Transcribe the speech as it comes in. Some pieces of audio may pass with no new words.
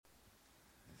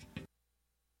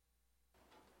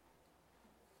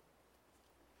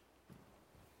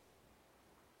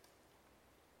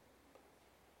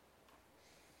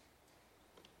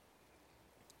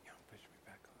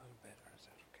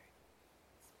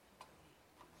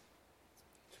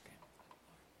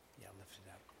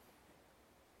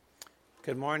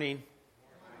Good morning.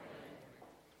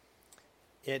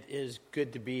 It is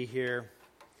good to be here.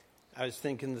 I was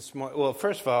thinking this morning, well,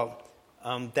 first of all,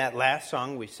 that last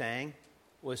song we sang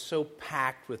was so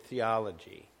packed with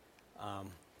theology.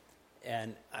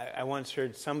 And I once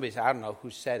heard somebody say, I don't know who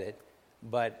said it,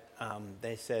 but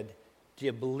they said, do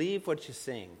you believe what you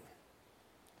sing?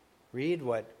 Read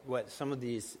what some of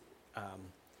these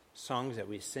songs that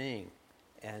we sing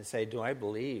and say, do I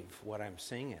believe what I'm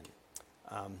singing?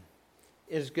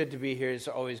 It's good to be here. It's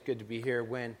always good to be here.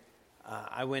 When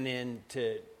I went in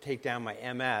to take down my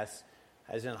MS,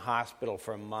 I was in a hospital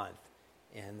for a month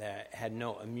and had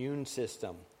no immune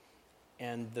system.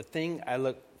 And the thing I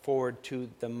look forward to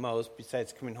the most,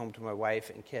 besides coming home to my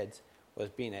wife and kids, was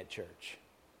being at church.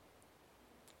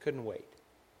 Couldn't wait.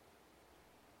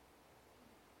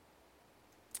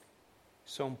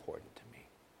 So important to me.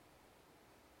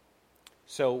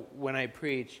 So when I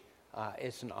preach,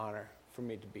 it's an honor for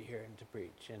me to be here and to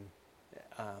preach, and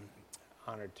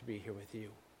honored to be here with you.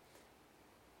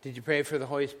 Did you pray for the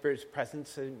Holy Spirit's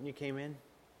presence when you came in?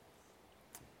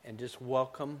 And just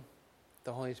welcome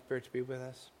the Holy Spirit to be with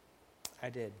us? I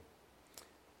did.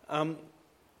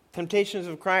 Temptations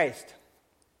of Christ.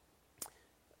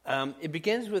 It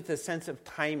begins with a sense of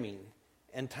timing,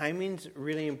 and timing's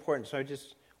really important. So I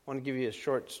just want to give you a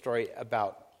short story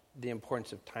about the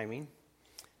importance of timing.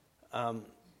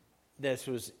 This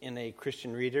was in a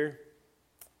Christian Reader. It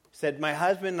said, my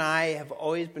husband and I have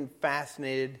always been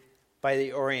fascinated by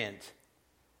the Orient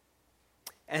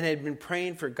and had been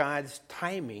praying for God's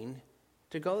timing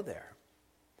to go there.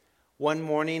 One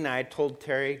morning I told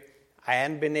Terry I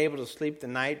hadn't been able to sleep the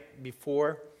night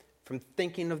before from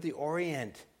thinking of the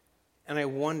Orient, and I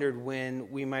wondered when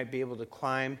we might be able to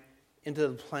climb into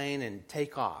the plane and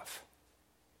take off.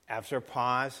 After a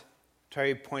pause,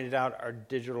 Terry pointed out our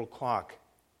digital clock.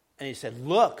 And he said,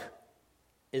 look,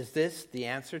 is this the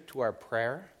answer to our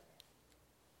prayer?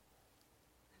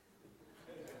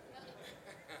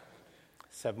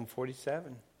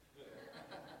 7:47.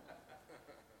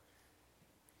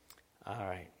 All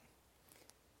right.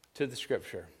 To the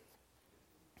scripture.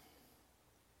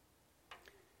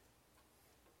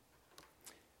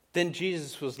 Then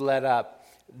Jesus was led up.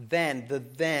 Then,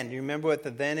 you remember what the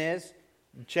then is?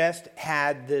 Just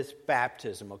had this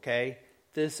baptism, okay?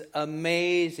 This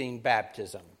amazing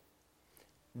baptism.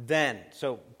 Then,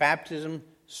 so baptism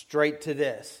straight to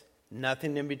this,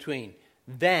 nothing in between.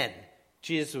 Then,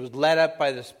 Jesus was led up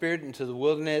by the Spirit into the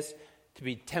wilderness to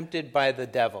be tempted by the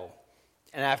devil.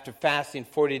 And after fasting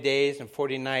 40 days and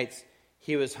 40 nights,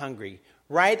 he was hungry.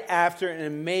 Right after an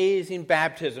amazing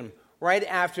baptism, right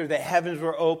after the heavens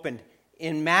were opened.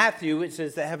 In Matthew, it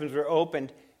says the heavens were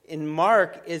opened. In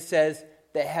Mark, it says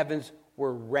the heavens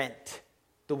were rent.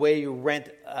 The way you rent,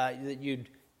 that you'd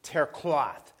tear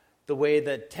cloth. The way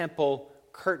the temple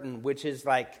curtain, which is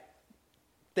like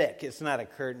thick. It's not a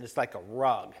curtain, it's like a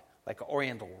rug. Like an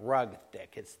oriental rug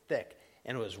thick. It's thick.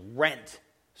 And it was rent.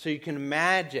 So you can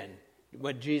imagine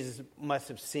what Jesus must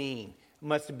have seen. It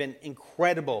must have been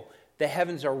incredible. The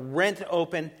heavens are rent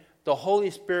open. The Holy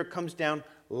Spirit comes down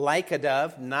like a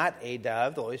dove, not a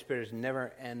dove. The Holy Spirit is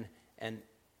never an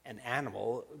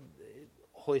animal. The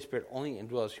Holy Spirit only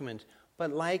indwells humans. But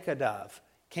like a dove,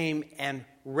 came and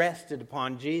rested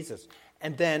upon Jesus.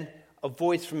 And then a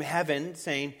voice from heaven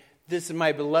saying, this is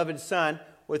my beloved Son,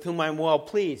 with whom I'm well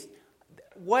pleased.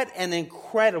 What an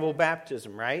incredible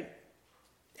baptism, right?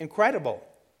 Incredible.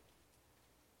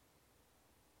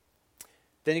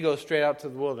 Then he goes straight out to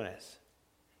the wilderness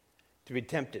to be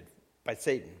tempted by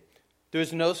Satan. There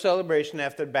was no celebration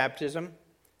after baptism,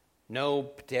 no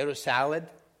potato salad,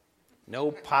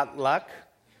 no potluck,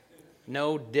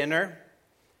 no dinner,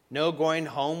 no going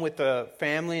home with the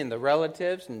family and the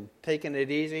relatives and taking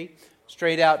it easy.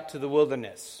 Straight out to the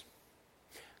wilderness.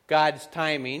 God's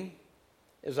timing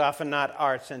is often not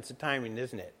our sense of timing,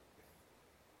 isn't it?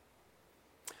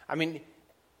 I mean,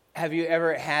 have you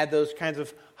ever had those kinds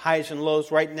of highs and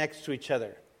lows right next to each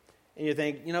other? And you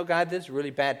think, God, this is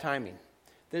really bad timing.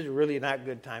 This is really not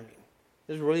good timing.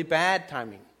 This is really bad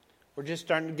timing. We're just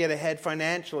starting to get ahead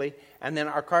financially, and then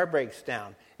our car breaks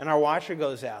down, and our washer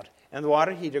goes out, and the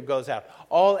water heater goes out,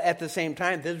 all at the same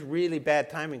time. This is really bad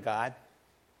timing, God.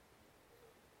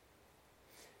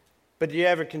 But do you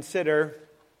ever consider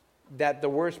that the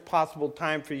worst possible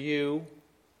time for you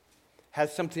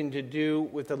has something to do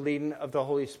with the leading of the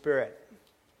Holy Spirit?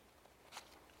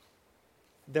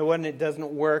 That when it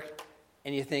doesn't work,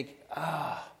 and you think,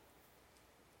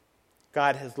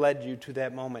 God has led you to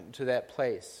that moment, to that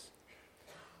place.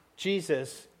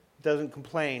 Jesus doesn't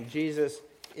complain. Jesus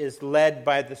is led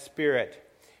by the Spirit.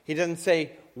 He doesn't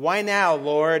say, why now,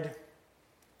 Lord?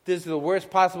 This is the worst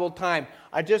possible time.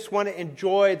 I just want to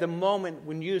enjoy the moment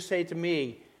when you say to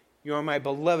me, you are my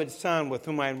beloved Son with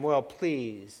whom I am well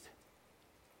pleased.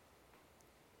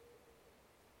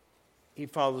 He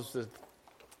follows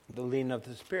the leading of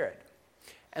the Spirit.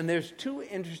 And there's two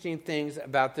interesting things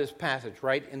about this passage,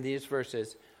 right in these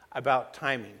verses, about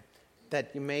timing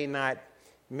that you may not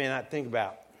think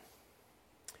about.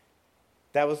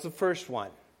 That was the first one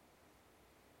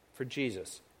for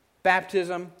Jesus.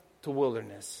 Baptism to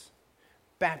wilderness.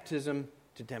 Baptism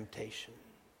to temptation.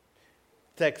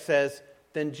 The text says,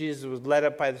 then Jesus was led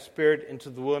up by the Spirit into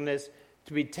the wilderness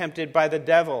to be tempted by the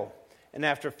devil. And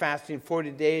after fasting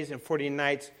 40 days and 40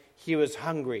 nights, he was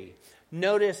hungry.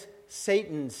 Notice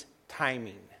Satan's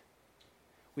timing.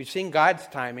 We've seen God's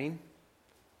timing,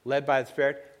 led by the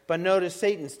Spirit, but notice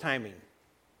Satan's timing.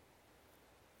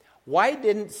 Why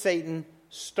didn't Satan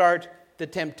start the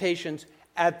temptations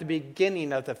at the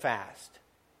beginning of the fast?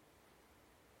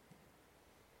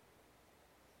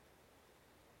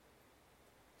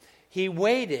 He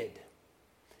waited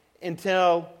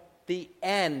until the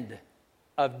end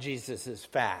of Jesus'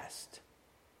 fast.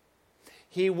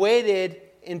 He waited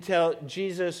until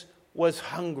Jesus was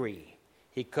hungry.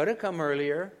 He could have come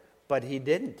earlier, but he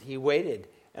didn't. He waited.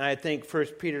 And I think 1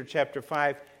 Peter chapter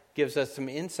 5 gives us some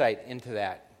insight into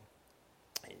that.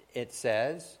 It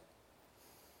says,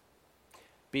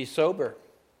 be sober,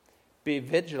 be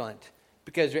vigilant,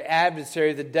 because your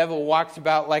adversary, the devil, walks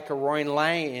about like a roaring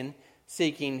lion,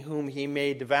 seeking whom he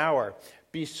may devour.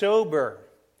 Be sober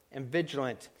and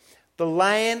vigilant. The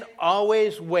lion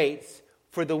always waits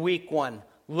for the weak one,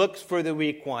 looks for the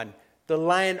weak one. The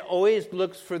lion always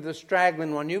looks for the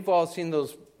straggling one. You've all seen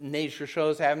those nature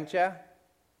shows, haven't you?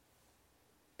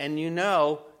 And you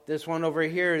know, this one over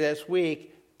here that's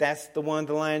weak, that's the one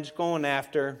the lion's going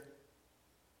after.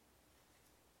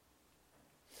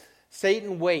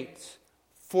 Satan waits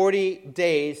 40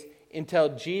 days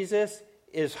until Jesus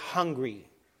is hungry,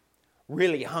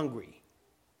 really hungry.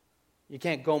 You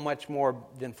can't go much more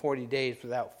than 40 days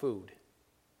without food.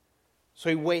 So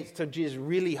he waits till Jesus is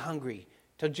really hungry,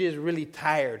 till Jesus is really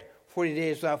tired. 40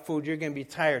 days without food, you're going to be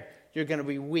tired. You're going to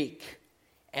be weak.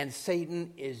 And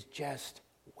Satan is just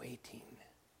waiting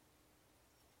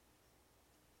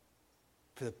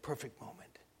for the perfect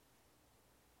moment,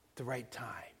 the right time.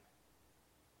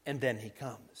 And then he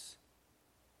comes.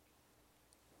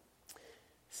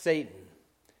 Satan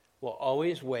will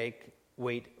always wait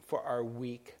for our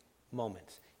weak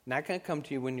moments. Not going to come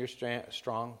to you when you're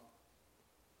strong.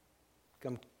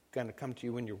 Going to come to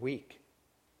you when you're weak.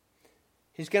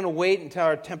 He's going to wait until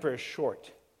our temper is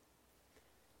short.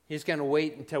 He's going to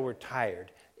wait until we're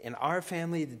tired. In our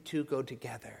family, the two go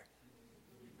together.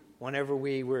 Whenever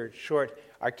we were short,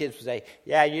 our kids would say,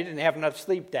 yeah, you didn't have enough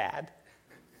sleep, Dad.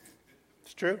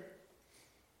 It's true.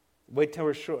 Wait till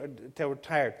we're short, until we're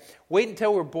tired. Wait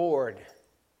until we're bored.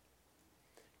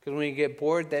 Because when you get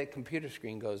bored, that computer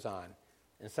screen goes on.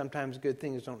 And sometimes good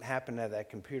things don't happen at that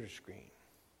computer screen.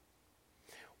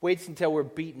 Wait until we're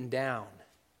beaten down.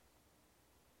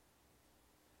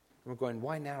 And we're going,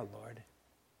 why now, Lord?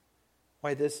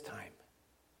 Why this time?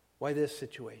 Why this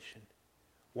situation?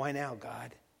 Why now,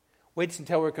 God? Wait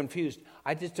until we're confused.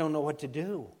 I just don't know what to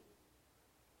do.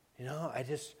 You know, I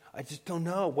just don't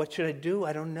know. What should I do?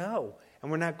 I don't know.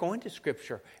 And we're not going to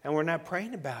Scripture. And we're not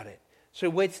praying about it. So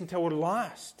he waits until we're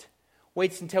lost.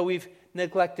 Waits until we've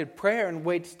neglected prayer. And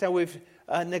waits until we've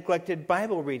neglected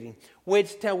Bible reading.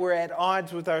 Waits until we're at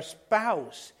odds with our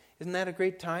spouse. Isn't that a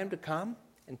great time to come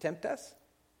and tempt us?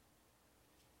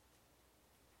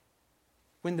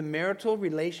 When the marital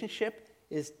relationship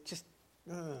is just...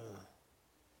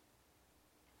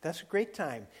 That's a great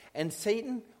time. And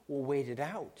Satan will wait it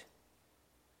out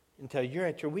until you're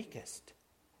at your weakest,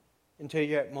 until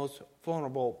you're at most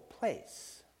vulnerable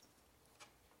place.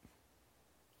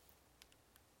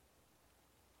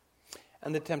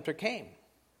 And the tempter came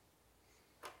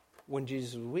when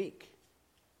Jesus was weak,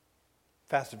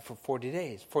 fasted for 40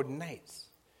 days, 40 nights.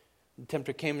 The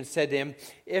tempter came and said to him,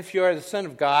 if you are the Son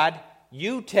of God,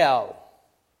 you tell.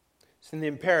 It's in the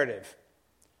imperative.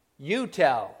 You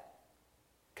tell.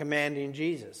 Commanding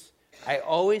Jesus. I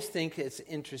always think it's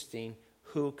interesting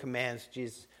who commands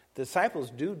Jesus. The disciples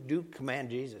do command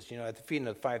Jesus, at the feeding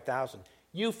of the 5,000.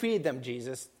 You feed them,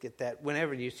 Jesus. Get that.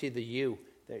 Whenever you see the you,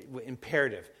 the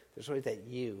imperative, there's always that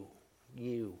you.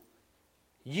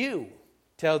 You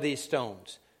tell these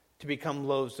stones to become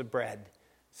loaves of bread.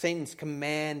 Satan's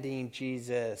commanding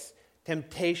Jesus.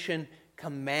 Temptation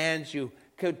commands you.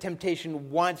 Temptation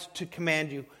wants to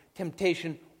command you.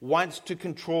 Temptation wants to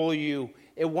control you.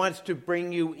 It wants to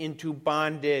bring you into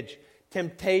bondage.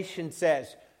 Temptation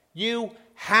says, you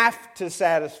have to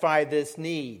satisfy this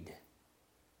need.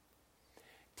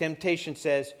 Temptation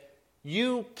says,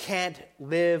 you can't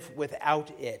live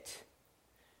without it.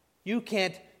 You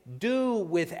can't do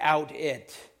without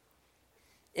it.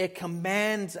 It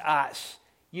commands us.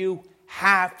 You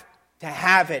have to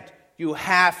have it. You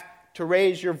have to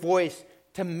raise your voice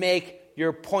to make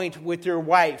your point with your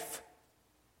wife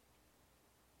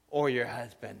or your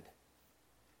husband.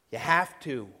 You have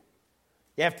to.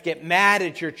 You have to get mad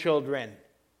at your children.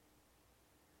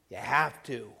 You have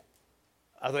to.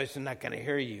 Otherwise, they're not going to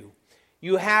hear you.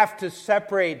 You have to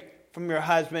separate from your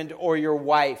husband or your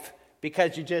wife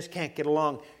because you just can't get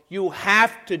along. You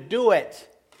have to do it.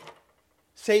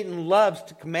 Satan loves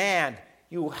to command.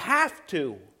 You have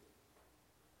to.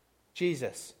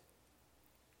 Jesus,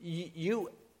 you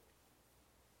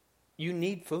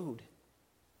need food.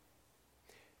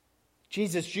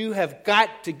 Jesus, you have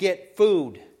got to get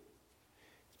food.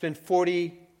 It's been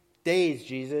 40 days,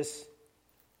 Jesus.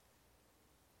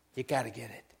 You got to get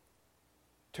it.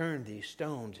 Turn these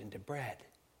stones into bread.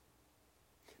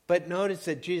 But notice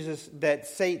that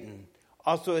Satan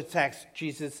also attacks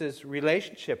Jesus'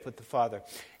 relationship with the Father.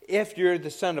 If you're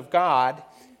the Son of God,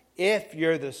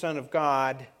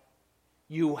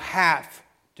 you have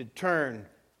to turn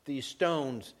these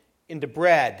stones into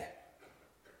bread.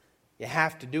 You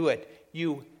have to do it.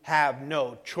 You have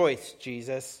no choice,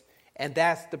 Jesus. And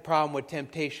that's the problem with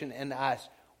temptation and us.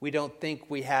 We don't think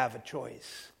we have a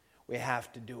choice. We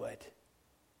have to do it.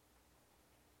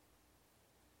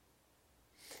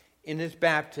 In his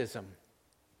baptism,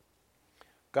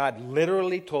 God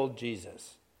literally told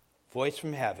Jesus, voice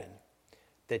from heaven,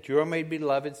 that you are my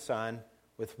beloved Son,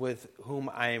 with whom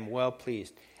I am well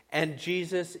pleased. And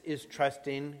Jesus is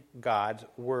trusting God's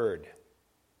word.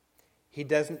 He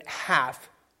doesn't have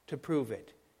to prove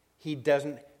it. He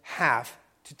doesn't have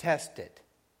to test it.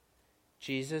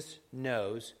 Jesus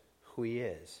knows who he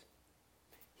is.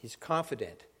 He's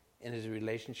confident in his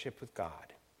relationship with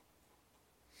God.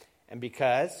 And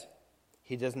because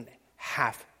he doesn't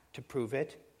have to prove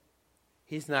it,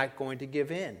 he's not going to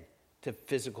give in to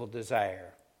physical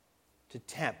desire, to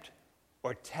tempt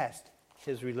or test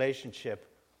his relationship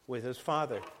with his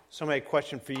Father. So my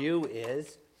question for you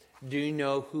is, do you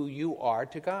know who you are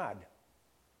to God?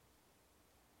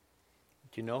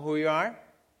 Do you know who you are?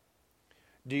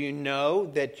 Do you know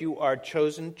that you are a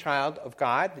chosen child of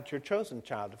God, that you're a chosen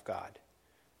child of God?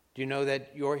 Do you know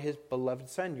that you're his beloved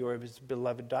son, you're his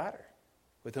beloved daughter,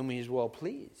 with whom he's well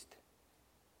pleased?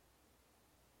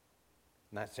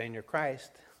 I'm not saying you're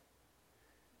Christ,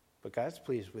 but God's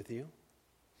pleased with you.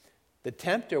 The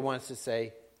tempter wants to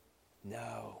say,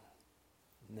 no,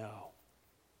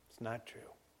 it's not true.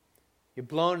 You've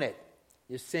blown it.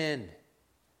 You sinned.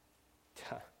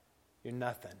 You're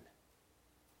nothing.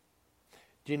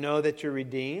 Do you know that you're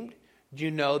redeemed? Do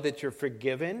you know that you're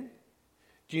forgiven?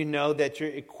 Do you know that you're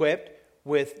equipped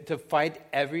to fight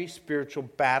every spiritual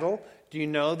battle? Do you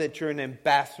know that you're an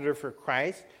ambassador for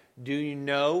Christ? Do you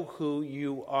know who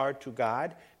you are to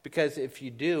God? Because if you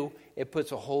do, it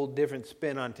puts a whole different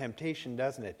spin on temptation,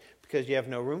 doesn't it? Because you have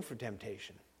no room for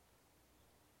temptation.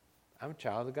 I'm a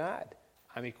child of God.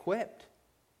 I'm equipped.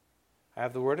 I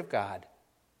have the Word of God.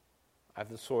 I have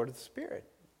the sword of the Spirit.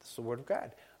 It's the Word of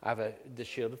God. I have the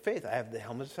shield of faith. I have the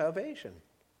helmet of salvation.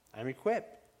 I'm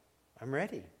equipped. I'm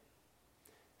ready.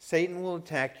 Satan will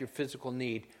attack your physical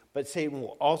need, but Satan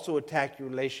will also attack your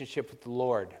relationship with the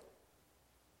Lord.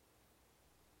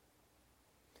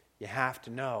 You have to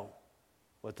know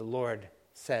what the Lord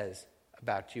says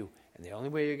about you. And the only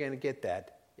way you're going to get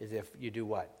that is if you do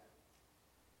what?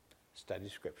 Study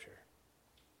Scripture.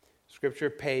 Scripture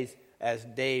plays, as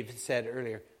Dave said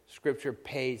earlier, Scripture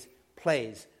plays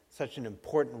such an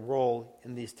important role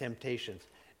in these temptations.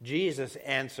 Jesus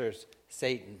answers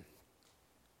Satan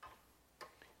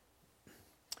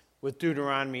with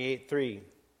Deuteronomy 8:3.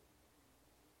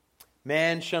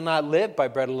 Man shall not live by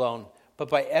bread alone, but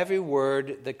by every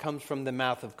word that comes from the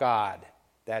mouth of God.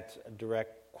 That's a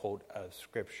direct quote of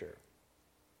Scripture.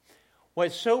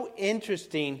 What's so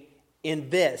interesting in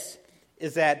this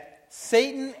is that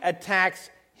Satan attacks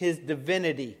his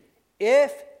divinity.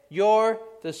 If you're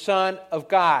the Son of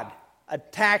God,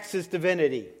 attacks his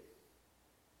divinity.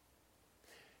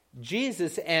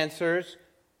 Jesus answers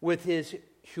with his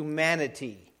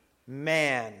humanity.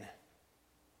 Man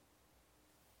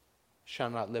shall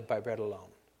not live by bread alone.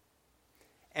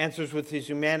 Answers with his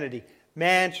humanity.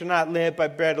 Man shall not live by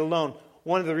bread alone.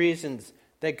 One of the reasons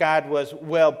that God was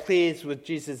well pleased with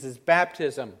Jesus'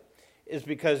 baptism is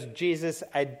because Jesus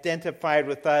identified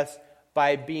with us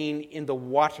by being in the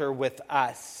water with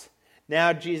us.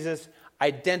 Now Jesus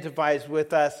identifies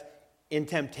with us in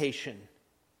temptation.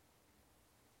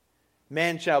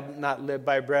 Man shall not live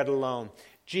by bread alone.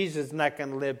 Jesus is not going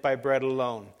to live by bread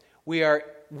alone.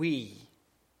 We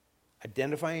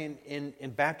identifying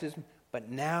in baptism, but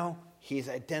now he's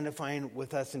identifying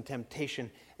with us in temptation.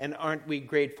 And aren't we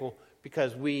grateful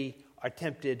because we are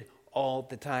tempted all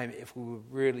the time? If we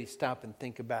would really stop and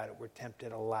think about it, we're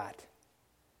tempted a lot.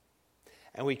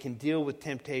 And we can deal with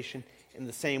temptation in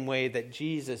the same way that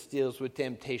Jesus deals with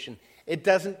temptation.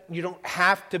 You don't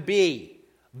have to be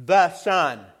the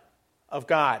Son of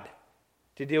God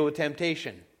to deal with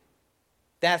temptation.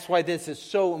 That's why this is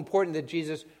so important that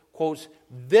Jesus quotes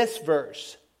this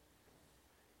verse.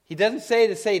 He doesn't say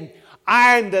to Satan,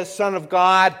 I'm the Son of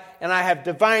God and I have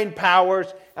divine powers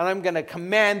and I'm going to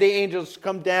command the angels to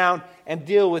come down and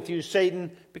deal with you,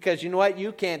 Satan, because you know what?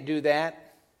 You can't do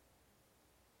that.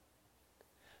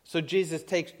 So Jesus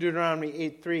takes Deuteronomy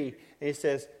 8:3 and he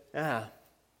says,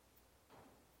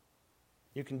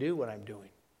 you can do what I'm doing.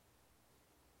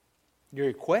 You're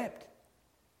equipped.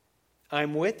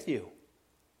 I'm with you.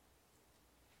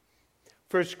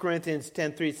 1 Corinthians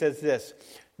 10:3 says this,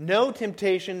 no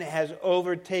temptation has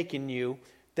overtaken you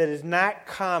that is not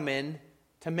common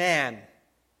to man,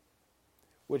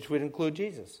 which would include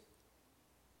Jesus.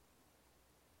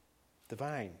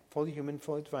 Divine, fully human,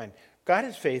 fully divine. God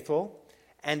is faithful,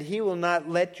 and he will not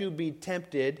let you be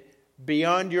tempted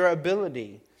beyond your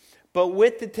ability. But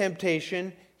with the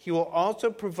temptation, he will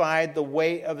also provide the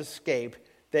way of escape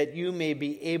that you may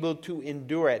be able to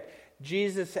endure it.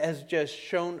 Jesus has just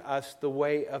shown us the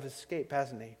way of escape,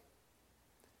 hasn't he?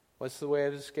 What's the way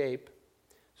of escape?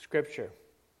 Scripture.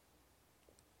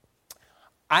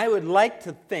 I would like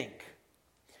to think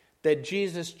that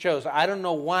Jesus chose, I don't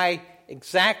know why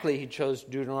exactly he chose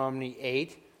Deuteronomy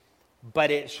 8, but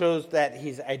it shows that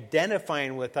he's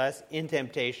identifying with us in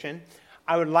temptation.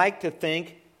 I would like to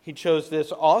think he chose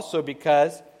this also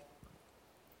because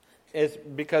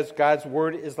God's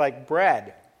word is like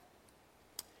bread.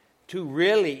 Two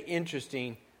really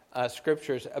interesting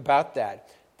scriptures about that.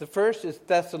 The first is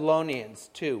Thessalonians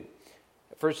 2.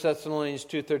 1 Thessalonians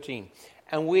 2:13.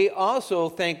 And we also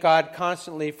thank God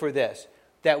constantly for this,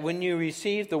 that when you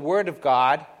received the word of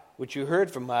God, which you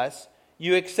heard from us,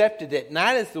 you accepted it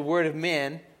not as the word of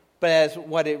men, but as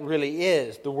what it really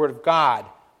is, the word of God,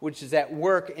 which is at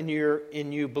work in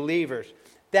you believers.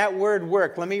 That word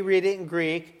work, let me read it in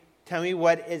Greek. Tell me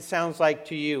what it sounds like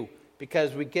to you,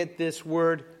 because we get this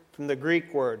word from the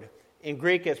Greek word. In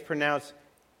Greek, it's pronounced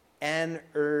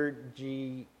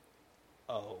energeo.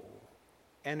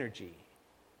 Energy.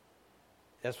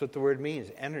 That's what the word means,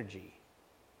 energy.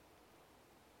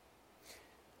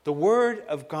 The word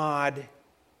of God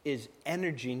is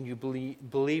energy in you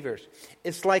believers.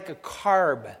 It's like a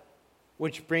carb,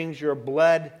 which brings your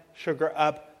blood sugar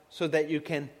up so that you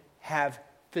can have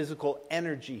physical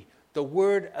energy. The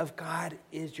word of God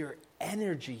is your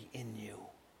energy in you.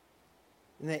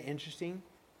 Isn't that interesting?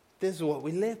 This is what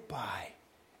we live by.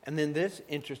 And then this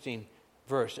interesting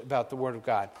verse about the word of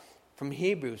God from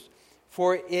Hebrews.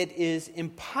 For it is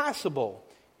impossible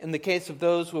in the case of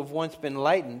those who have once been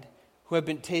enlightened, who have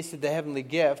been tasted the heavenly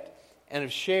gift, and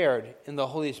have shared in the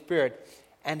Holy Spirit,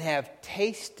 and have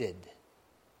tasted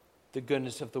the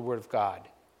goodness of the word of God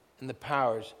and the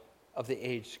powers of the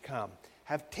age to come.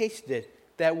 Have tasted it.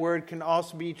 That word can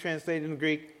also be translated in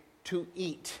Greek, to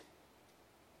eat.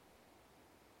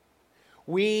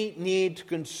 We need to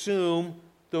consume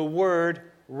the word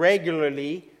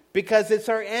regularly because it's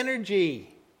our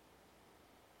energy.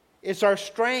 It's our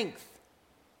strength.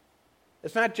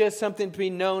 It's not just something to be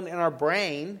known in our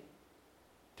brain,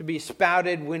 to be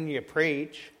spouted when you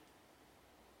preach,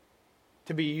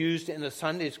 to be used in a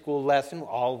Sunday school lesson,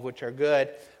 all of which are good,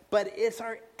 but it's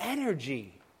our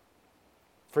energy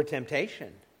for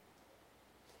temptation.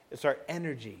 It's our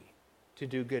energy to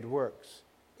do good works.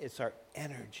 It's our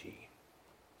energy.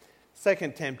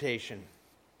 Second temptation.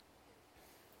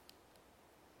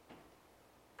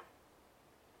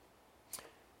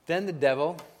 Then the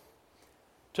devil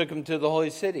took him to the holy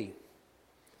city,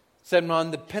 set him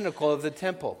on the pinnacle of the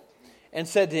temple, and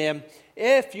said to him,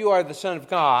 if you are the Son of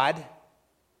God,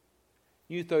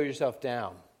 you throw yourself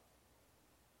down.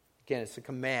 Again, it's a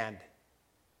command.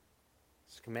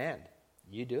 It's a command.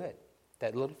 You do it.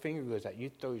 That little finger goes out. You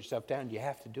throw yourself down. You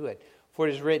have to do it. For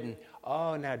it is written,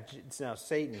 it's now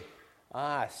Satan.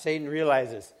 Satan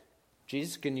realizes,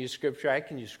 Jesus can use Scripture. I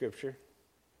can use Scripture.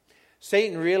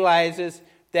 Satan realizes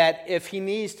that if he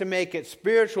needs to make it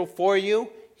spiritual for you,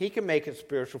 he can make it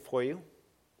spiritual for you.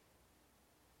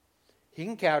 He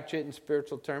can couch it in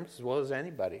spiritual terms as well as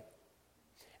anybody.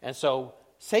 And so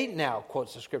Satan now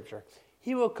quotes the Scripture.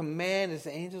 He will command his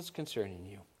angels concerning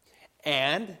you,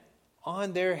 and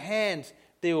on their hands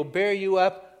they will bear you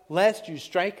up, lest you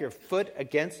strike your foot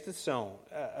against a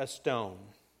stone.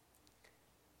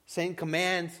 Satan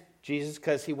commands Jesus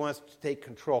because he wants to take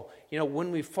control.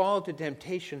 When we fall to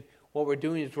temptation, what we're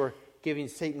doing is we're giving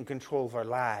Satan control of our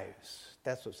lives.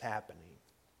 That's what's happening.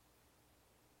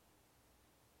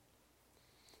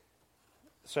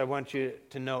 So I want you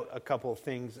to note a couple of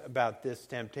things about this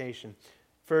temptation.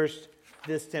 First,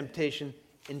 this temptation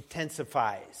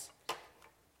intensifies.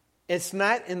 It's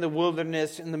not in the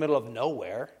wilderness in the middle of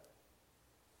nowhere.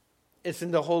 It's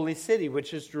in the holy city,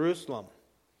 which is Jerusalem.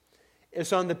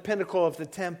 It's on the pinnacle of the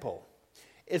temple.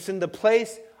 It's in the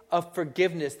place of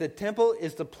forgiveness. The temple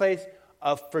is the place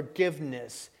of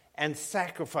forgiveness and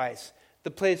sacrifice.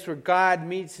 The place where God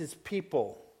meets his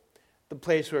people. The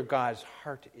place where God's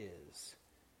heart is.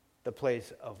 The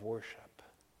place of worship.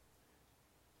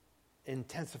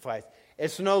 Intensifies.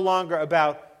 It's no longer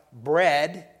about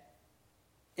bread.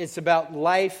 It's about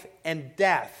life and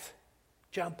death.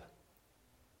 Jump.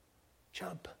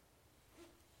 Jump.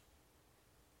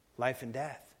 Life and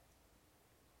death.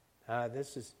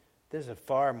 This is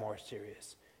far more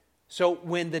serious. So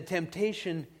when the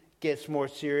temptation gets more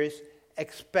serious,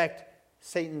 expect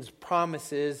Satan's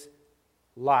promises,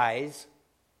 lies,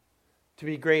 to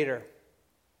be greater.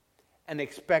 And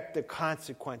expect the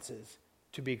consequences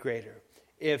to be greater.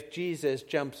 If Jesus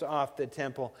jumps off the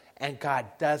temple and God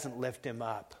doesn't lift him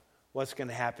up, what's going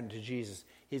to happen to Jesus?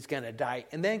 He's going to die.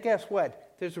 And then guess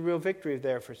what? There's a real victory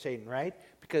there for Satan, right?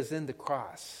 Because then the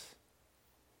cross.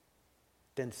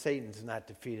 Then Satan's not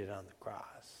defeated on the cross.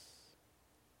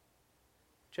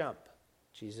 Jump,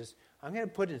 Jesus. I'm going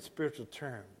to put it in spiritual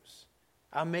terms.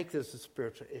 I'll make this a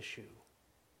spiritual issue.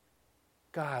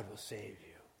 God will save you.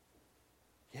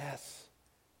 Yes,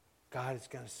 God is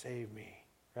going to save me,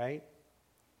 right?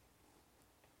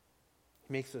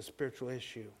 He makes it a spiritual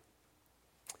issue.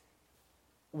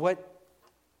 What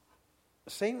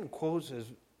Satan quotes is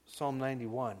Psalm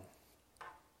 91.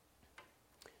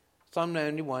 Psalm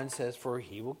 91 says, "For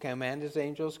he will command his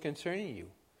angels concerning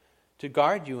you, to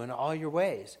guard you in all your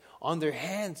ways. On their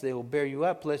hands they will bear you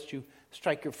up, lest you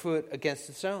strike your foot against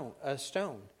a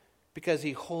stone. Because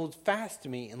he holds fast to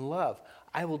me in love.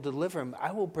 I will deliver him.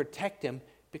 I will protect him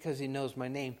because he knows my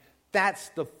name." That's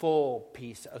the full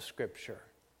piece of Scripture.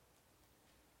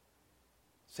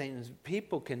 Satan's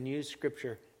people can use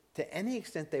Scripture to any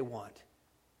extent they want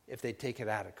if they take it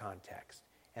out of context,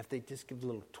 if they just give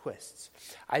little twists.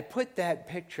 I put that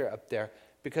picture up there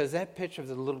because that picture of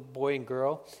the little boy and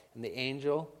girl and the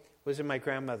angel was in my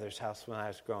grandmother's house when I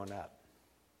was growing up.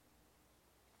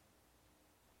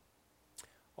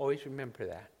 Always remember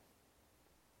that.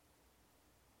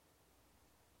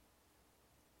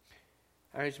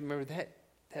 I always remember that.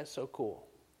 That's so cool.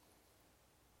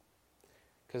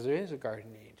 Because there is a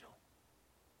guardian angel.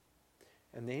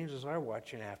 And the angels are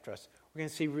watching after us. We're going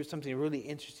to see something really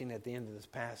interesting at the end of this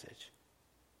passage.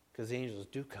 Because the angels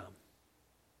do come.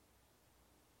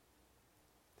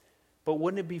 But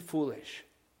wouldn't it be foolish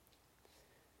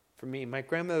for me? My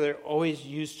grandmother always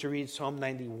used to read Psalm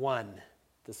 91.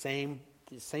 The same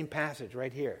passage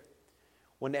right here.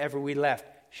 Whenever we left.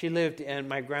 She lived, and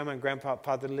my grandma and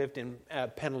grandfather lived in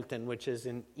Pendleton, which is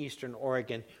in eastern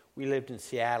Oregon. We lived in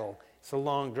Seattle. It's a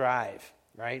long drive,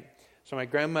 right? So my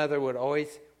grandmother would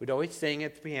always sing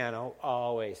at the piano,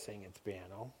 always sing at the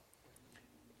piano.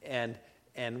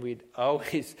 And we'd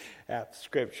always have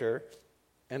scripture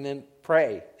and then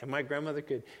pray. And my grandmother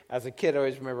could, as a kid, I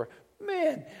always remember,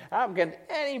 man, how can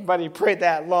anybody pray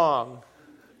that long?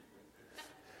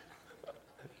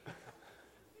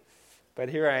 But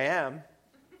here I am.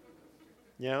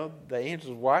 The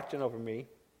angel's watching over me.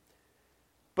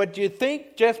 But do you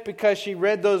think just because she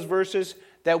read those verses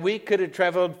that we could have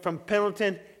traveled from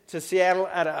Pendleton to Seattle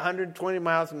at 120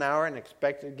 miles an hour and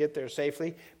expected to get there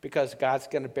safely because God's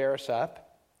going to bear us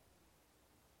up?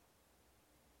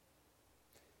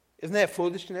 Isn't that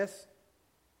foolishness?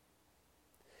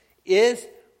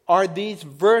 Are these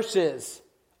verses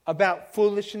about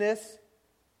foolishness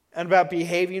and about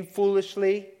behaving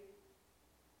foolishly?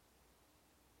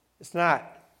 It's not.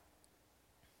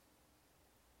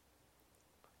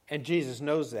 And Jesus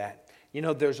knows that.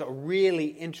 There's a really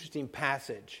interesting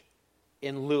passage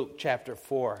in Luke chapter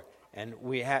 4, and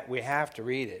we have to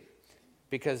read it,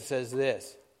 because it says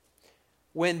this.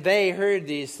 When they heard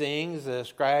these things, the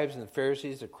scribes and the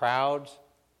Pharisees, the crowds,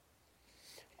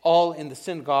 all in the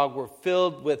synagogue were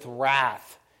filled with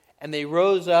wrath, and they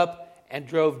rose up and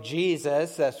drove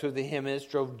Jesus, that's who the hymn is,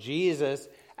 drove Jesus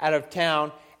out of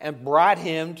town, and brought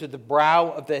him to the brow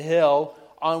of the hill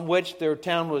on which their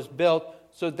town was built,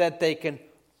 so that they can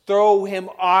throw him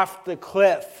off the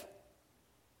cliff.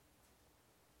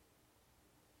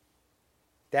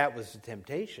 That was the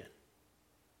temptation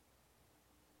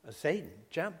of Satan.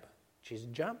 Jump. Jesus,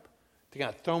 jump. They're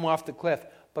going to throw him off the cliff.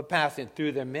 But passing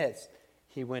through their midst,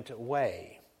 he went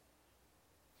away.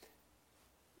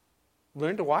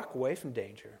 Learn to walk away from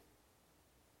danger.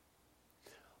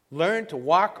 Learn to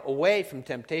walk away from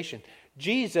temptation.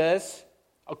 Jesus,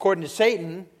 according to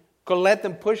Satan, could let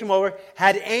them push him over,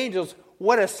 had angels.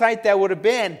 What a sight that would have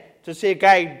been to see a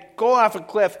guy go off a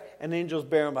cliff and angels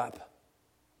bear him up.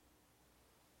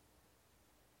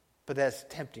 But that's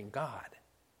tempting God.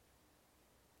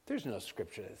 There's no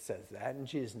scripture that says that, and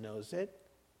Jesus knows it.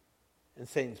 And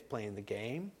Satan's playing the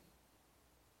game.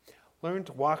 Learn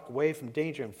to walk away from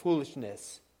danger and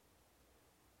foolishness.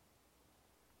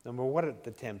 No matter what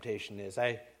the temptation is.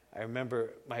 I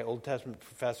remember my Old Testament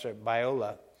professor at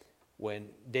Biola when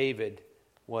David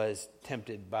was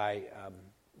tempted by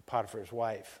Potiphar's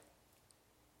wife.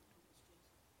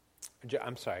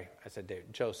 I'm sorry, I said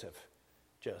David. Joseph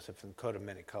in the coat of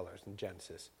many colors in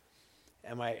Genesis.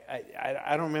 And I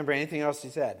don't remember anything else he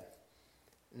said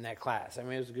in that class. I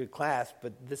mean, it was a good class,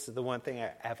 but this is the one thing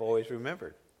I have always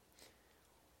remembered.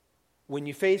 When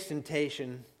you face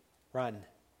temptation, run,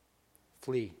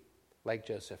 flee, like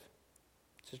Joseph.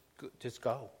 Just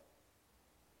go.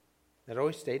 That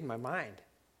always stayed in my mind.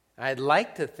 I'd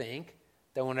like to think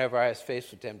that whenever I was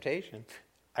faced with temptation,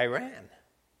 I ran.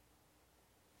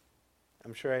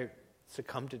 I'm sure I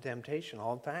succumbed to temptation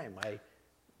all the time. I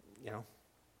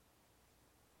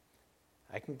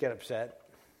can get upset.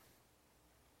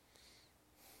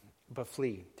 But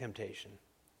flee temptation.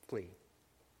 Flee.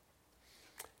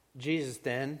 Jesus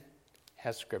then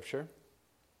has scripture.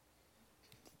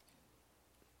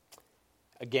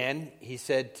 Again,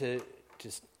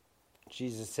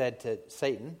 Jesus said to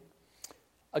Satan,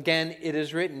 again, it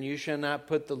is written, you shall not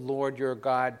put the Lord your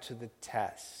God to the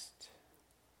test.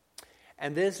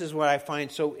 And this is what I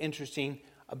find so interesting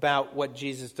about what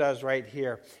Jesus does right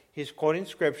here. He's quoting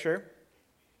scripture,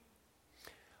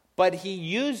 but he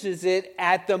uses it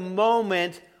at the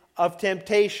moment of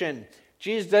temptation.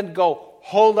 Jesus doesn't go,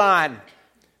 hold on,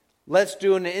 let's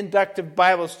do an inductive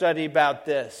Bible study about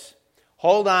this.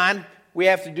 Hold on, we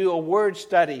have to do a word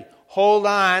study. Hold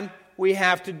on, we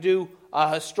have to do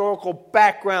a historical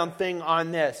background thing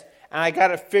on this. And I got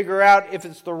to figure out if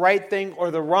it's the right thing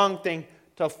or the wrong thing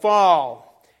to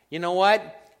fall. You know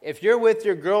what? If you're with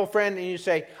your girlfriend and you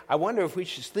say, I wonder if we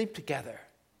should sleep together,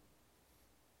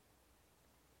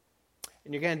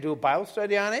 and you're going to do a Bible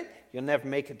study on it, you'll never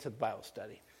make it to the Bible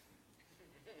study.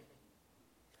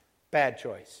 Bad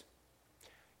choice.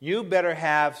 You better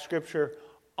have scripture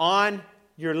on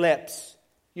your lips.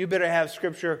 You better have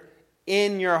scripture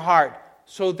in your heart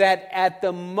so that at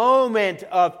the moment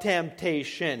of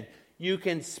temptation, you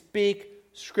can speak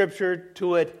scripture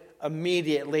to it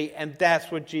immediately. And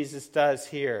that's what Jesus does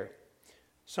here.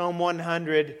 Psalm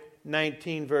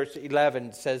 119 verse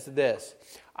 11 says this,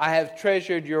 I have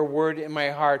treasured your word in my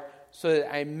heart so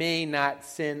that I may not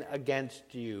sin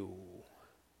against you.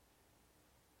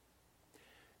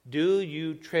 Do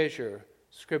you treasure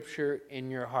scripture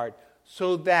in your heart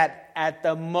so that at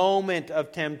the moment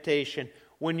of temptation,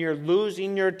 when you're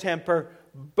losing your temper,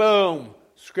 boom,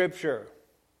 scripture.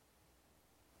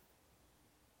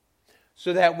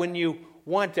 So that when you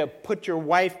want to put your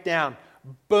wife down,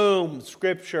 boom,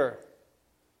 scripture.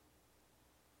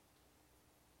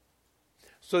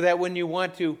 So that when you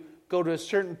want to go to a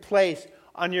certain place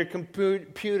on your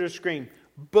computer screen,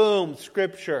 boom,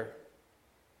 scripture.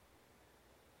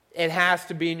 It has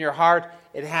to be in your heart.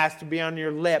 It has to be on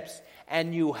your lips.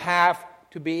 And you have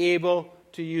to be able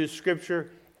to use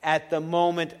scripture at the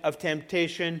moment of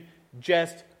temptation,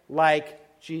 just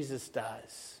like Jesus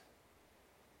does.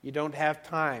 You don't have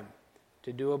time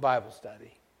to do a Bible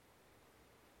study.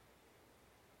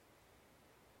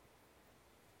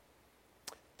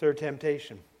 Third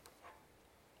temptation.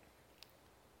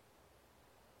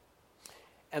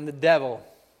 And the devil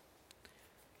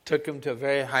took him to a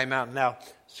very high mountain. Now,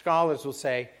 scholars will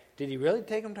say, did he really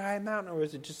take him to a high mountain, or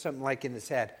was it just something like in his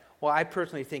head? Well, I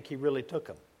personally think he really took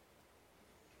him.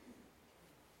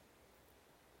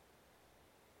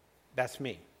 That's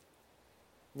me.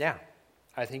 Yeah,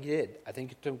 I think he did. I think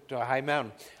he took him to a high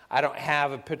mountain. I don't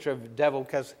have a picture of the devil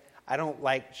because I don't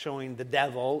like showing the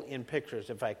devil in pictures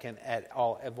if I can at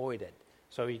all avoid it.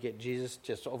 So you get Jesus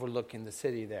just overlooking the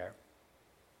city there.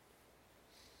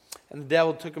 And the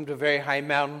devil took him to a very high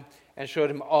mountain and showed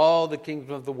him all the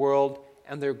kingdoms of the world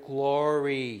and their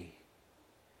glory.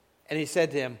 And he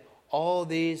said to him, all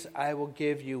these I will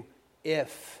give you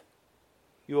if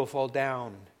you will fall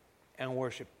down and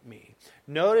worship me.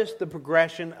 Notice the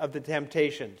progression of the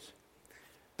temptations.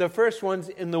 The first one's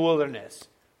in the wilderness.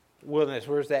 Wilderness.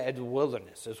 Where's that? It's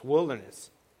wilderness. It's wilderness.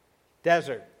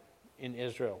 Desert in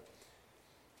Israel.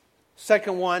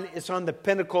 Second one is on the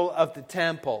pinnacle of the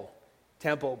temple.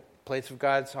 Temple, place of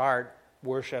God's heart,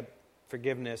 worship,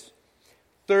 forgiveness.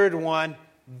 Third one,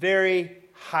 very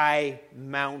high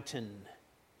mountain.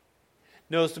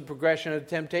 Notice the progression of the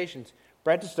temptations.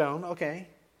 Bread to stone, okay.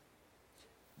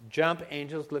 Jump,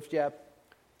 angels lift you up.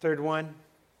 Third one,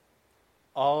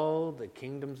 all the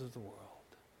kingdoms of the world.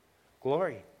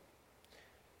 Glory.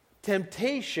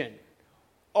 Temptation,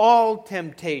 all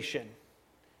temptation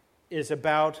is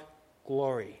about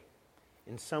glory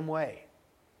in some way.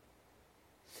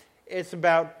 It's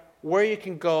about where you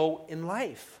can go in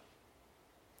life.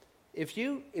 If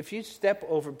you step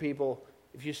over people,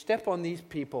 if you step on these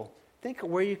people, think of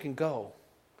where you can go.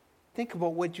 Think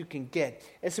about what you can get.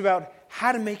 It's about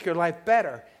how to make your life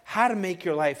better, how to make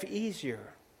your life easier.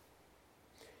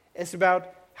 It's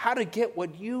about how to get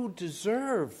what you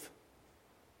deserve.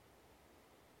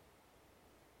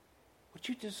 What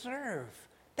you deserve.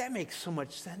 That makes so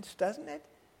much sense, doesn't it?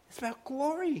 It's about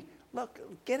glory. Look,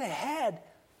 get ahead.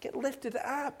 Get lifted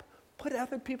up. Put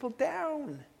other people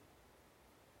down.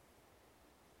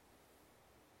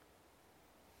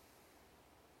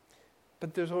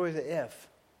 But there's always an if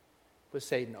with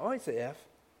Satan. Always an if.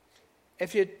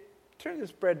 If you turn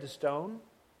this bread to stone,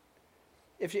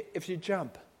 if you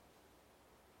jump,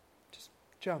 just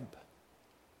jump.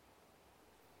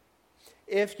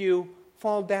 If you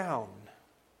fall down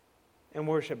and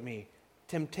worship me,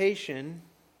 temptation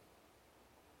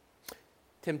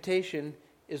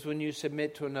is when you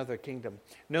submit to another kingdom.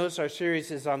 Notice our series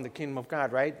is on the kingdom of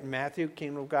God, right? In Matthew,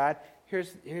 kingdom of God. Here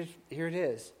it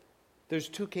is. There's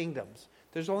two kingdoms.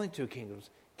 There's only two kingdoms.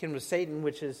 Kingdom of Satan,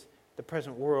 which is the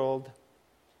present world.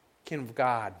 Kingdom of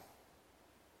God.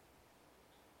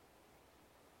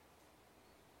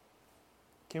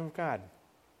 Kingdom of God.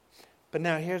 But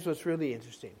now here's what's really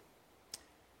interesting.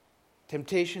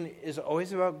 Temptation is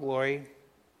always about glory,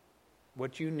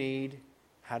 what you need,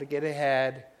 how to get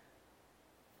ahead.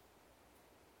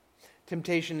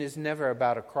 Temptation is never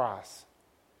about a cross,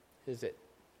 is it?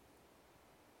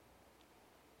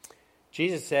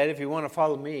 Jesus said, if you want to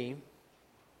follow me,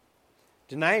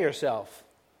 deny yourself.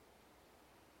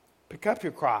 Pick up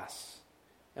your cross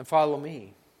and follow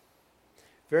me.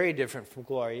 Very different from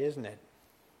glory, isn't it?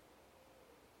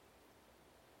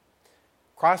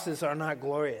 Crosses are not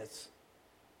glorious.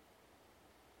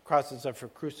 Crosses are for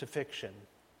crucifixion.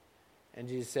 And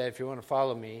Jesus said, if you want to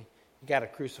follow me, you got to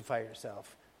crucify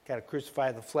yourself. You got to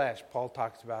crucify the flesh. Paul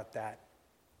talks about that.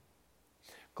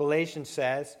 Galatians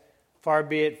says, far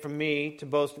be it from me to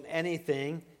boast in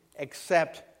anything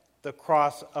except the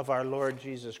cross of our Lord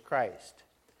Jesus Christ,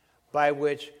 by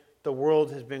which the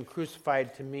world has been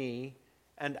crucified to me,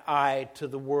 and I to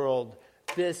the world.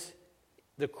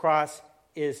 The cross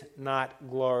is not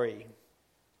glory.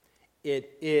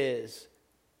 It is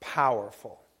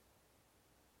powerful.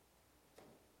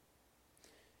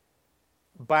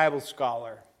 Bible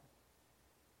scholar,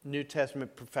 New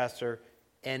Testament professor,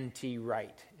 N.T.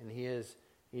 Wright, and he's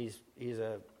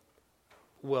a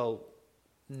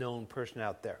well-known person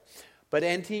out there. But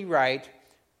N.T. Wright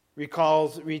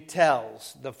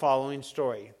retells the following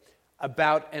story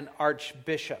about an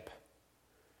archbishop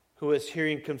who was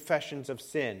hearing confessions of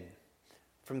sin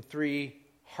from 3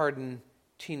 hardened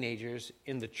teenagers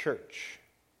in the church.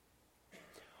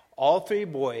 All 3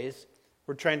 boys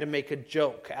were trying to make a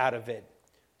joke out of it,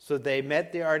 so they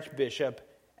met the archbishop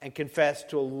and confessed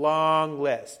to a long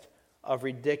list of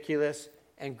ridiculous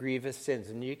and grievous sins.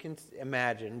 And you can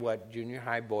imagine what junior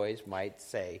high boys might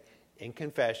say in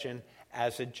confession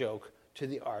as a joke to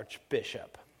the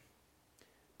archbishop.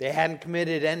 They hadn't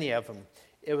committed any of them.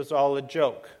 It was all a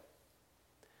joke.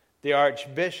 The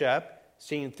archbishop,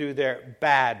 seeing through their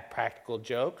bad practical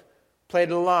joke,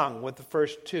 played along with the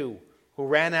first 2 who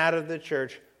ran out of the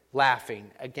church laughing.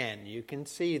 Again, you can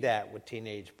see that with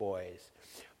teenage boys.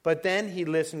 But then he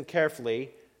listened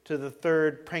carefully to the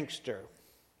 3rd prankster.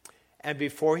 And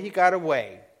before he got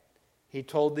away, he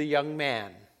told the young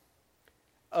man,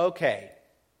 okay,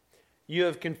 you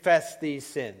have confessed these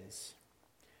sins.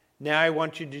 Now I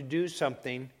want you to do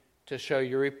something to show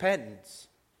your repentance.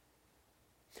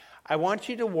 I want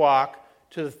you to walk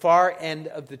to the far end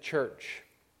of the church.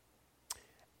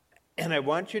 And I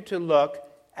want you to look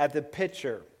at the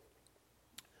picture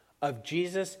of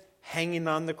Jesus hanging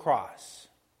on the cross.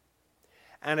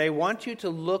 And I want you to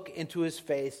look into his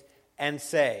face and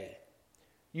say,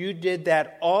 you did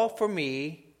that all for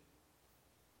me,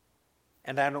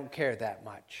 and I don't care that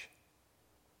much.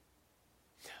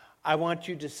 I want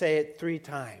you to say it 3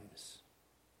 times.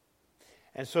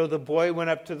 And so the boy went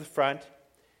up to the front.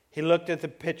 He looked at the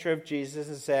picture of Jesus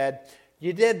and said,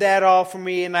 "You did that all for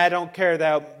me, and I don't care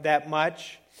that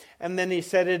much." And then he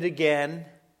said it again.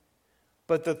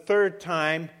 But the third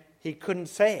time, he couldn't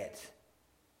say it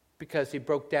because he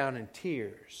broke down in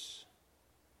tears.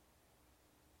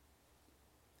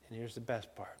 And here's the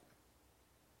best part.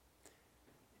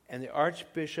 And the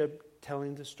archbishop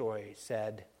telling the story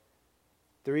said,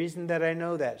 "The reason that I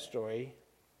know that story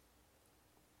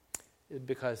is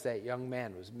because that young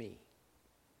man was me."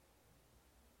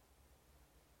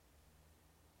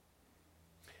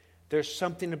 There's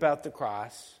something about the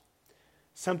cross,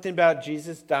 something about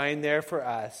Jesus dying there for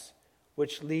us,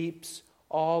 which leaps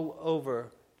all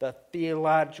over the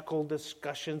theological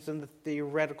discussions and the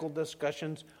theoretical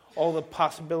discussions, all the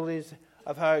possibilities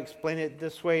of how to explain it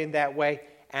this way and that way,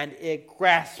 and it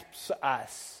grasps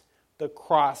us. The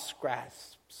cross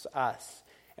grasps us,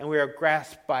 and we are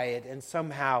grasped by it, and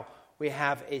somehow we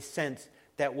have a sense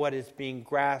that what is being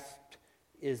grasped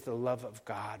is the love of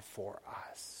God for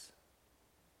us.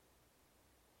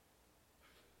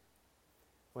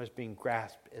 What is being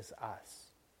grasped is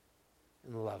us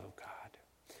in the love of God.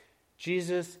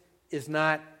 Jesus is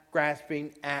not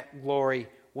grasping at glory.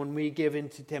 When we give in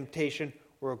to temptation,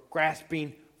 we're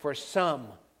grasping for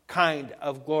some kind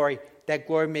of glory. That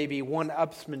glory may be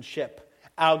one-upsmanship.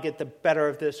 I'll get the better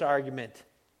of this argument,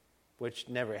 which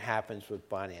never happens with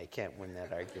Bonnie. I can't win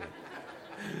that argument.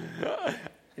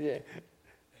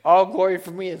 All glory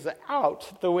for me is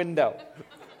out the window.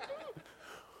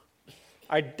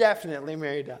 I definitely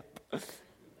married up.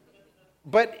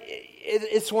 But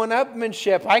it's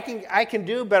one-upmanship. I can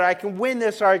do better. I can win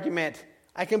this argument.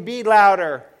 I can be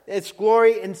louder. It's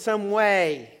glory in some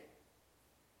way.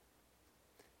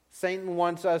 Satan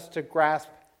wants us to grasp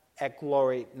at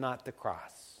glory, not the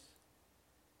cross.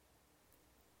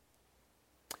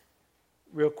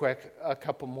 Real quick, a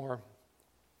couple more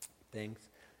things,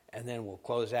 and then we'll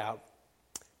close out.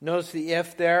 Notice the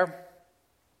if there.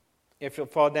 If you'll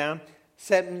fall down.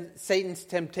 Satan's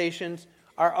temptations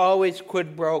are always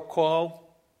quid pro quo.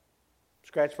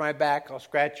 Scratch my back, I'll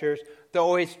scratch yours. They're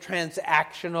always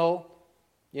transactional.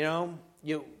 You know,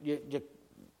 you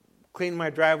clean my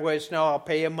driveway of snow, I'll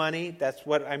pay you money. That's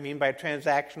what I mean by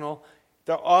transactional.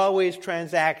 They're always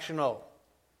transactional.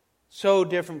 So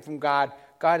different from God.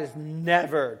 God is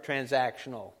never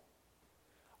transactional.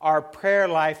 Our prayer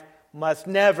life must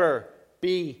never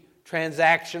be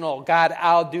transactional. God,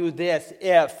 I'll do this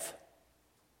if.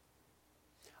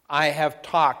 I have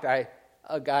talked.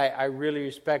 A guy I really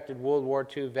respected, World War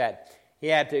II vet. He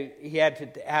had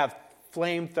to have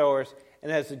flamethrowers,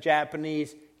 and as the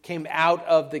Japanese came out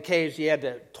of the caves, he had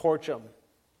to torch them.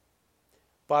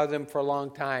 Bothered him for a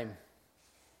long time.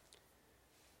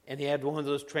 And he had one of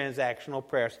those transactional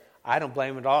prayers. I don't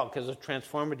blame him at all because it was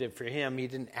transformative for him. He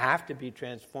didn't have to be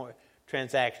transactional,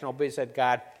 but he said,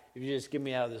 "God, if you just get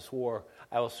me out of this war,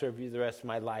 I will serve you the rest of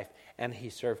my life." And he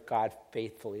served God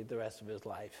faithfully the rest of his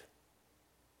life.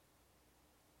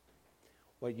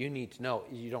 What you need to know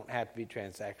is you don't have to be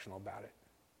transactional about it.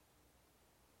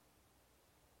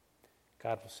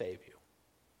 God will save you.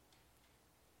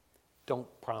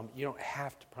 You don't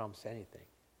have to promise anything.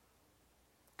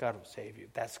 God will save you.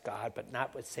 That's God, but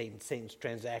not with Satan. Satan's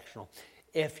transactional.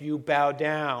 If you bow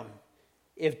down,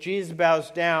 if Jesus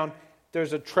bows down,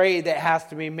 there's a trade that has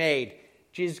to be made.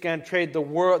 Jesus is going to trade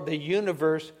the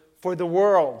universe for the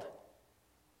world.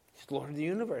 He's Lord of the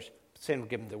universe. Satan will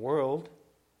give him the world.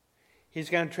 He's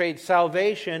going to trade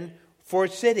salvation for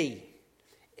city.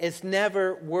 It's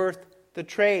never worth the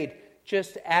trade.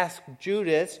 Just ask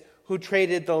Judas, who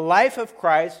traded the life of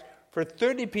Christ for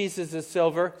 30 pieces of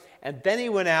silver, and then he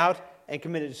went out and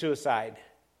committed suicide.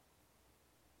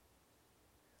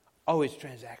 Always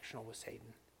transactional with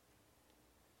Satan.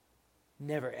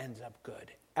 Never ends up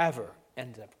good. Ever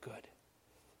ends up good.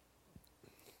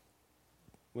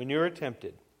 When you're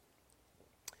tempted,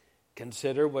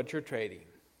 consider what you're trading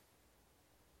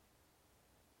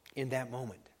in that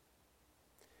moment.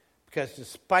 Because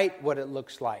despite what it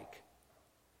looks like,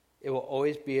 it will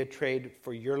always be a trade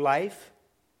for your life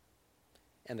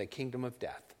and the kingdom of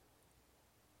death.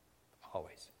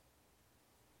 Always.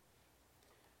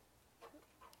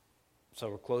 So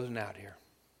we're closing out here.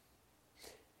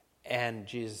 And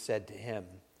Jesus said to him,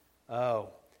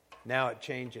 "Oh, now it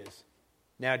changes.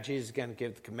 Now Jesus is going to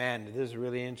give the command." This is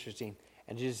really interesting.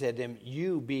 And Jesus said to him,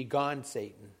 "You be gone,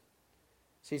 Satan."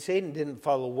 See, Satan didn't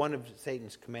follow one of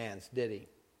Satan's commands, did he?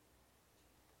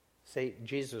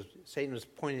 Satan was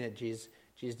pointing at Jesus.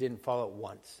 Jesus didn't follow it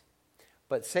once.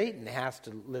 But Satan has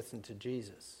to listen to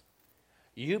Jesus.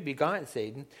 "You be gone,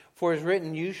 Satan, for it is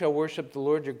written, you shall worship the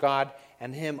Lord your God,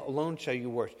 and him alone shall you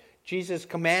worship." Jesus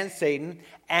commands Satan,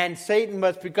 and Satan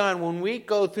must be gone. When we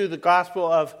go through the Gospel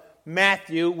of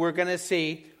Matthew, we're going to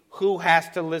see who has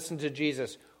to listen to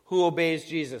Jesus, who obeys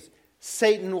Jesus.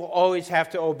 Satan will always have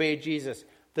to obey Jesus.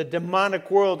 The demonic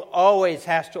world always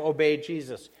has to obey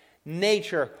Jesus.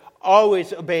 Nature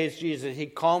always obeys Jesus. He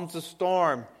calms the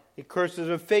storm. He curses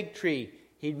a fig tree.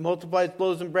 He multiplies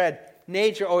loaves and bread.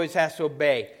 Nature always has to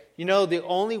obey. You know, the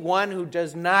only one who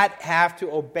does not have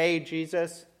to obey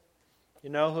Jesus, you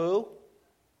know who?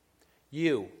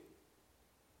 You.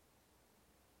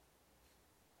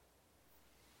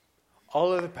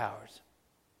 All other powers,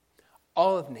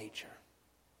 all of nature.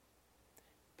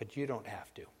 But you don't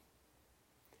have to.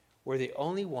 We're the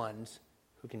only ones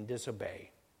who can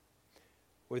disobey.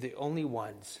 We're the only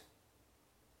ones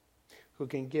who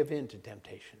can give in to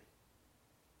temptation.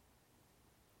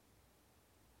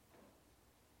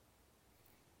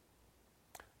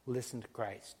 Listen to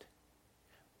Christ.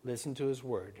 Listen to his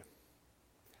word.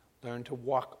 Learn to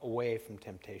walk away from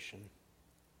temptation.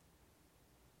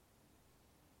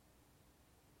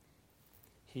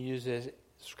 He uses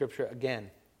scripture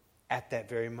again at that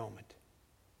very moment.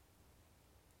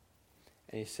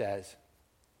 And he says,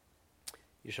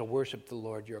 you shall worship the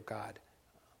Lord your God.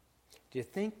 Do you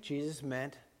think Jesus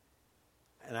meant,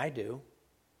 and I do,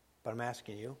 but I'm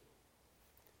asking you,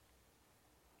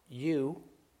 you,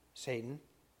 Satan,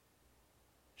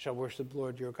 shall worship the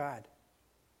Lord your God?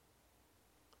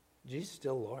 Jesus is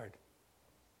still Lord.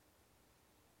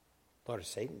 Lord of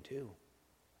Satan too.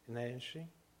 Isn't that interesting?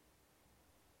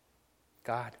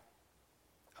 God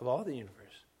of all the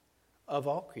universe, of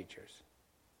all creatures,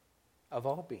 of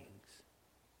all beings,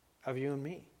 of you and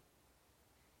me.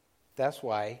 That's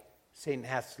why Satan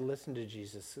has to listen to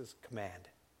Jesus' command.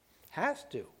 Has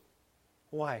to.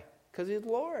 Why? Because he's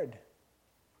Lord.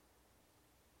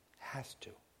 Has to.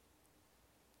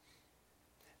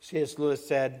 C.S. Lewis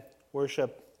said,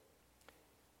 worship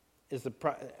is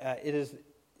it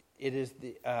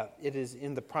is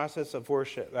in the process of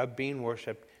worship, of being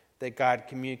worshipped, that God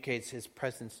communicates his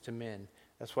presence to men.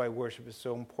 That's why worship is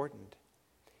so important.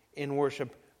 In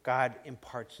worship, God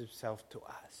imparts himself to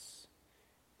us.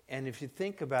 And if you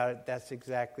think about it, that's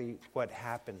exactly what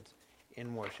happens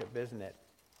in worship, isn't it?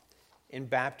 In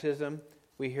baptism,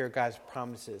 we hear God's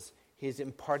promises. He's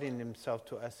imparting himself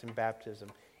to us in baptism.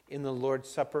 In the Lord's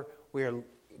Supper, we are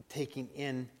taking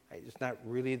in, it's not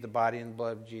really the body and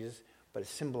blood of Jesus, but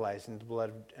it's symbolizing the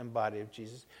blood and body of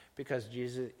Jesus, because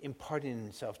Jesus is imparting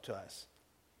himself to us.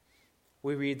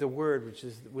 We read the Word,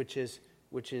 which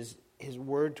is his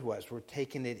word to us. We're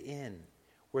taking it in.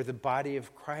 We're the body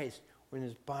of Christ. We're in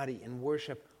his body. In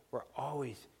worship,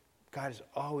 God is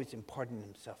always imparting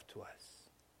himself to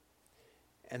us.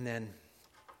 And then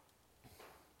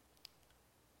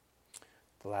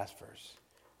the last verse.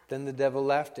 Then the devil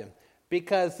left him.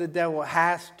 Because the devil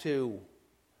has to.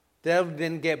 The devil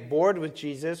didn't get bored with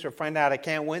Jesus or find out I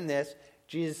can't win this.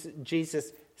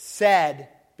 Jesus said,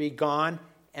 be gone,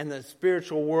 and the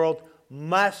spiritual world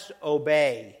must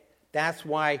obey. That's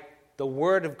why the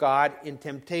word of God in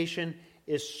temptation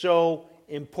is so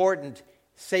important.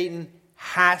 Satan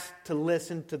has to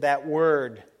listen to that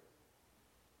word.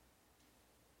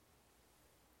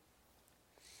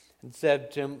 And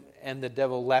said to him, and the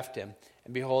devil left him.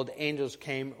 And behold, angels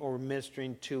came or were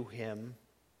ministering to him.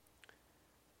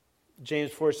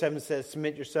 James 4:7 says,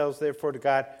 submit yourselves therefore to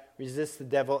God, resist the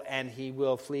devil, and he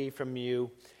will flee from you.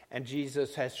 And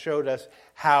Jesus has showed us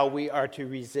how we are to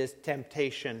resist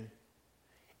temptation.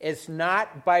 It's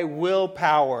not by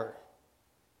willpower.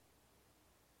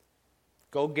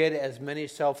 Go get as many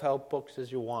self-help books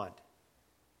as you want.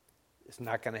 It's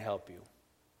not going to help you.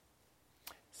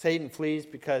 Satan flees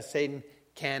because Satan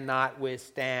cannot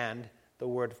withstand the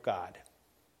word of God.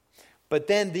 But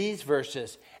then these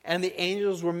verses, and the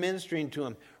angels were ministering to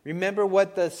him. Remember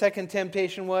what the second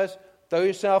temptation was? Throw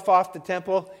yourself off the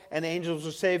temple and the angels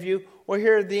will save you. Well,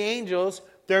 here are the angels.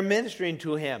 They're ministering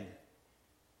to him.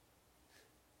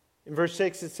 In verse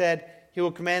 6 it said, he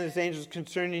will command his angels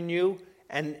concerning you,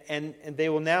 and they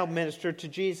will now minister to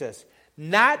Jesus.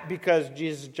 Not because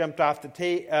Jesus jumped off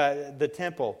the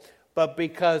temple, but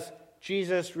because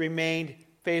Jesus remained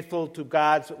faithful to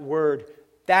God's word.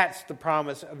 That's the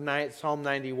promise of Psalm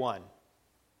 91.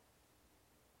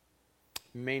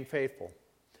 Remain faithful.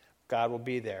 God will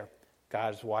be there.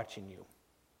 God is watching you.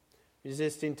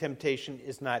 Resisting temptation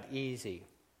is not easy.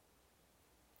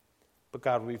 But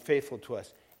God will be faithful to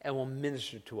us and will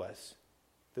minister to us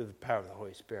through the power of the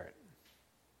Holy Spirit.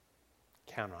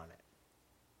 Count on it.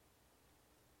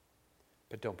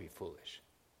 But don't be foolish.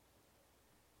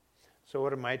 So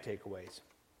what are my takeaways?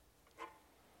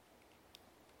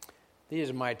 These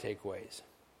are my takeaways.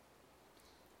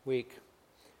 Weak.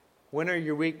 When are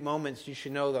your weak moments? You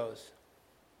should know those.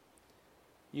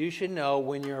 You should know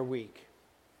when you're weak.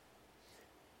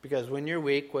 Because when you're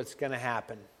weak, what's going to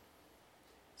happen?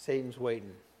 Satan's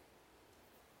waiting.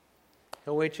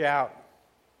 He'll wait you out.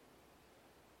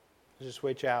 He'll just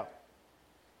wait you out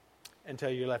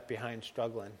until you're left behind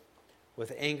struggling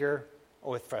with anger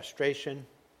or with frustration.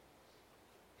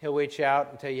 He'll wait you out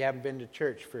until you haven't been to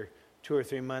church for 2 or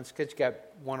 3 months because you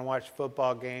want to watch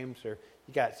football games or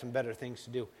you got some better things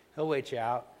to do. He'll wait you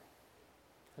out.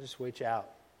 He'll just wait you out.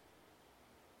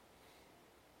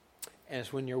 And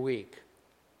it's when you're weak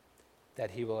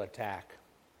that he will attack.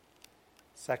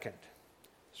 Second,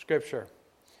 Scripture.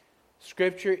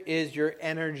 Scripture is your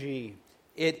energy.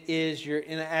 It is your,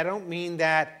 and I don't mean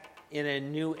that in a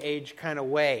new age kind of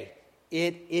way.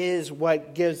 It is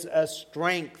what gives us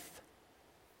strength.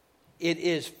 It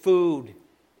is food.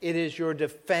 It is your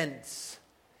defense.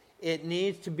 It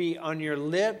needs to be on your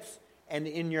lips and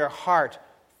in your heart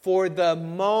for the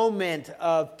moment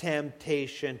of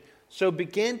temptation. So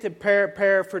begin to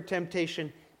prepare for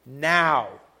temptation now.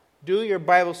 Do your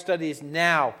Bible studies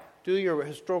now. Do your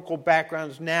historical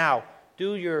backgrounds now.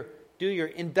 Do your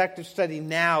inductive study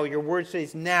now, your word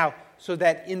studies now, so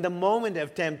that in the moment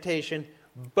of temptation,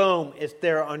 boom, it's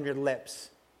there on your lips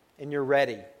and you're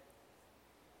ready.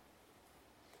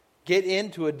 Get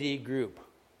into a D group.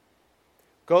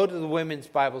 Go to the women's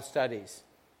Bible studies.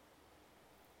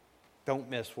 Don't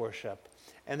miss worship.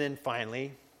 And then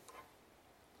finally,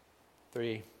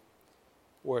 3,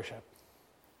 worship.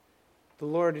 The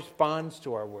Lord responds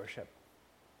to our worship.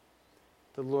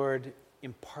 The Lord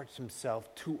imparts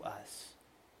himself to us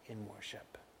in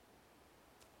worship.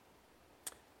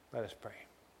 Let us pray.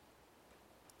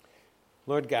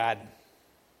 Lord God,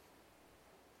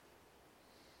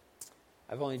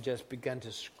 I've only just begun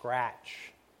to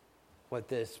scratch what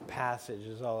this passage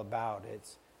is all about.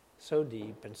 It's so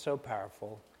deep and so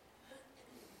powerful.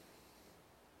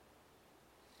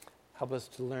 Help us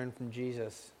to learn from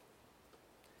Jesus.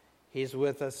 He's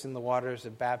with us in the waters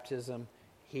of baptism.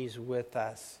 He's with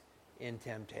us in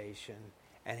temptation.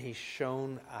 And he's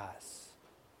shown us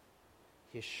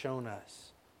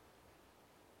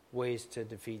ways to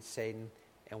defeat Satan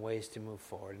and ways to move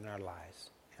forward in our lives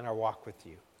and our walk with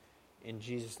you. In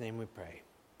Jesus' name we pray.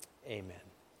 Amen.